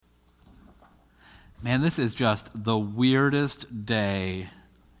Man, this is just the weirdest day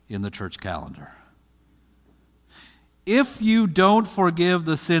in the church calendar. If you don't forgive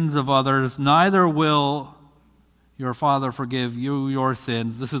the sins of others, neither will your Father forgive you your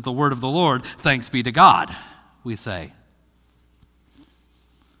sins. This is the word of the Lord. Thanks be to God, we say.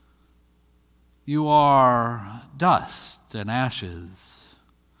 You are dust and ashes,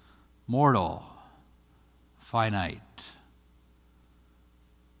 mortal, finite.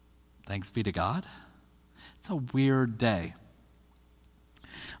 Thanks be to God. It's a weird day.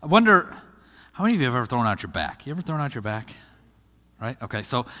 I wonder, how many of you have ever thrown out your back? You ever thrown out your back? Right? Okay,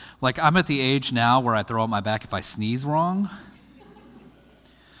 so I'm at the age now where I throw out my back if I sneeze wrong.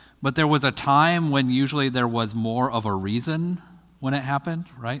 But there was a time when usually there was more of a reason when it happened,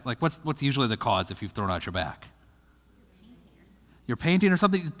 right? What's usually the cause if you've thrown out your back? You're painting or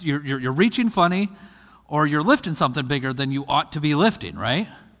something, you're reaching funny, or you're lifting something bigger than you ought to be lifting, right?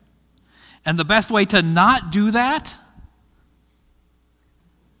 And the best way to not do that,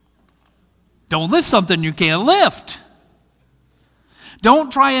 don't lift something you can't lift.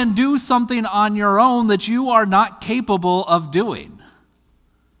 Don't try and do something on your own that you are not capable of doing.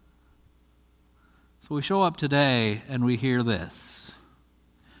 So we show up today and we hear this.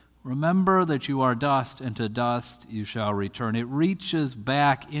 Remember that you are dust, and to dust you shall return. It reaches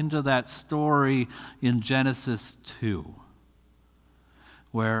back into that story in Genesis 2,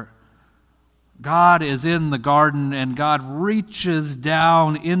 where God is in the garden and God reaches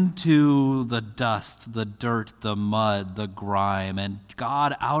down into the dust, the dirt, the mud, the grime, and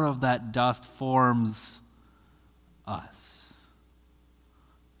God out of that dust forms us,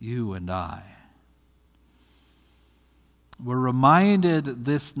 you and I. We're reminded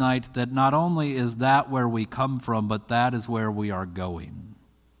this night that not only is that where we come from, but that is where we are going.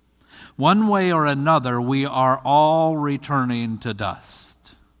 One way or another, we are all returning to dust.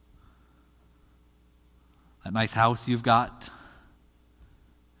 That nice house you've got,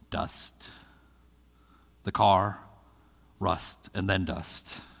 dust. The car, rust, and then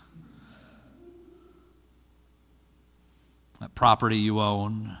dust. That property you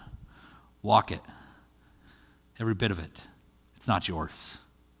own, walk it. Every bit of it. It's not yours.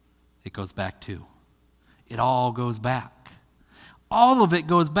 It goes back too. It all goes back. All of it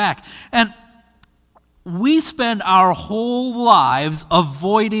goes back. And we spend our whole lives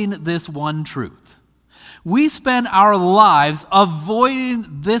avoiding this one truth. We spend our lives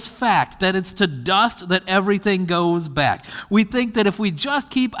avoiding this fact that it's to dust that everything goes back. We think that if we just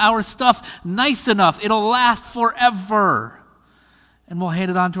keep our stuff nice enough, it'll last forever. And we'll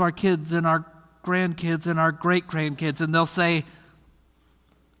hand it on to our kids and our grandkids and our great-grandkids, and they'll say,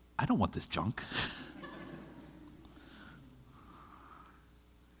 I don't want this junk.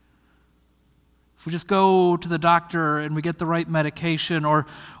 If we just go to the doctor and we get the right medication, or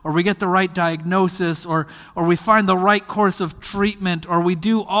we get the right diagnosis, or we find the right course of treatment, or we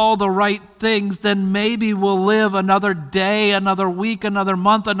do all the right things, then maybe we'll live another day, another week, another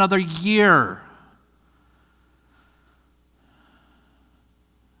month, another year.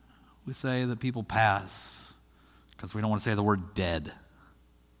 We say that people pass because we don't want to say the word dead,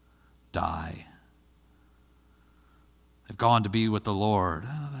 die. They've gone to be with the Lord.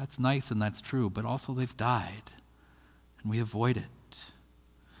 Oh, that's nice and that's true, but also they've died. And we avoid it.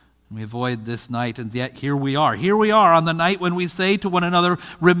 And we avoid this night, and yet here we are. Here we are on the night when we say to one another,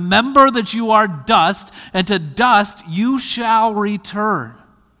 remember that you are dust, and to dust you shall return.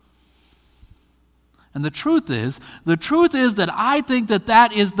 And the truth is that I think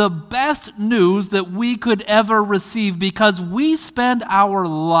that is the best news that we could ever receive, because we spend our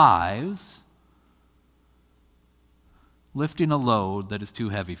lives lifting a load that is too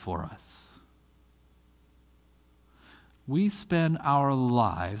heavy for us. We spend our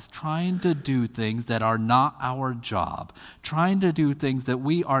lives trying to do things that are not our job, trying to do things that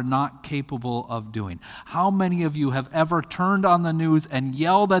we are not capable of doing. How many of you have ever turned on the news and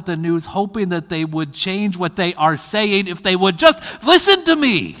yelled at the news hoping that they would change what they are saying if they would just listen to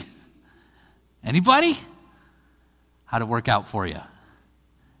me? Anybody? How'd it work out for you?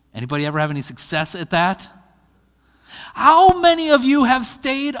 Anybody ever have any success at that? How many of you have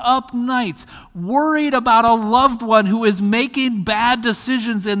stayed up nights worried about a loved one who is making bad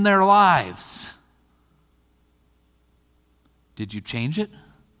decisions in their lives? Did you change it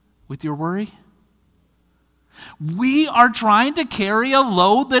with your worry? We are trying to carry a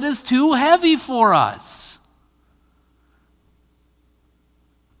load that is too heavy for us.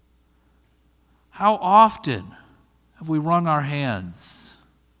 How often have we wrung our hands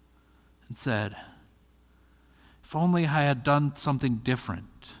and said, if only I had done something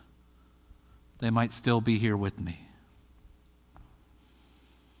different, they might still be here with me.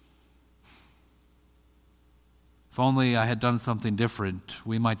 If only I had done something different,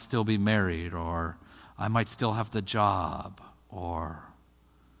 we might still be married, or I might still have the job, or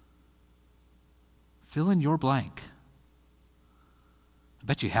fill in your blank. I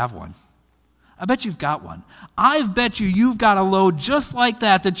bet you have one. I bet you've got one. I bet you've got a load just like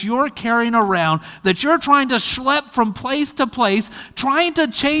that you're carrying around, that you're trying to schlep from place to place, trying to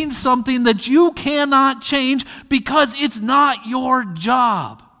change something that you cannot change because it's not your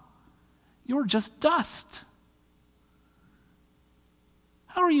job. You're just dust.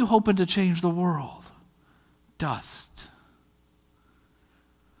 How are you hoping to change the world? Dust.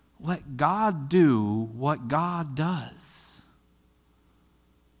 Let God do what God does.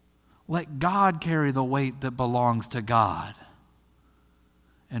 Let God carry the weight that belongs to God.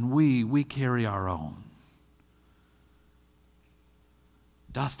 And we carry our own.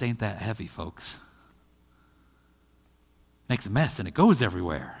 Dust ain't that heavy, folks. Makes a mess and it goes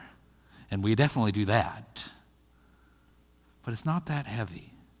everywhere. And we definitely do that. But it's not that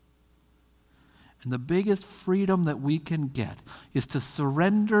heavy. And the biggest freedom that we can get is to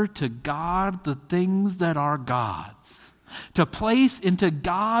surrender to God the things that are God's. To place into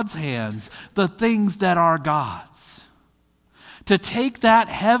God's hands the things that are God's. To take that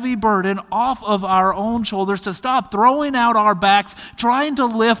heavy burden off of our own shoulders, to stop throwing out our backs, trying to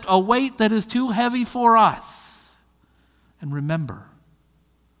lift a weight that is too heavy for us. And remember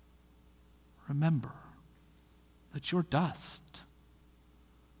that you're dust.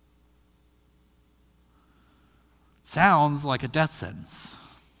 Sounds like a death sentence.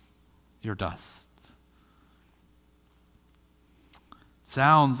 You're dust.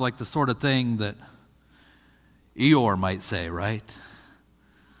 Sounds like the sort of thing that Eeyore might say, right?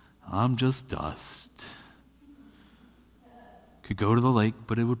 I'm just dust. Could go to the lake,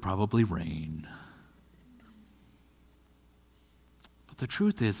 but it would probably rain. But the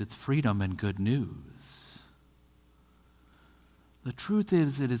truth is, it's freedom and good news. The truth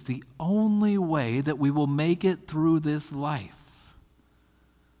is, it is the only way that we will make it through this life,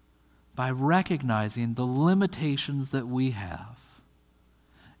 by recognizing the limitations that we have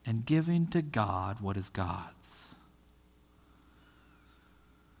and giving to God what is God's.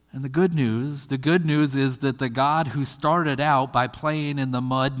 And the good news is that the God who started out by playing in the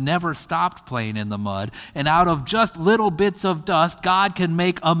mud never stopped playing in the mud. And out of just little bits of dust, God can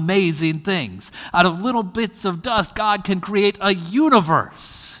make amazing things. Out of little bits of dust, God can create a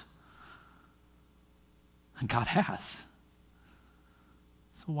universe. And God has.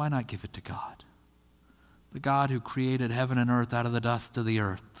 So why not give it to God? The God who created heaven and earth out of the dust of the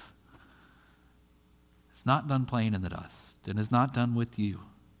earth is not done playing in the dust and is not done with you.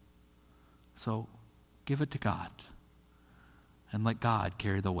 So give it to God and let God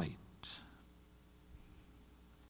carry the weight.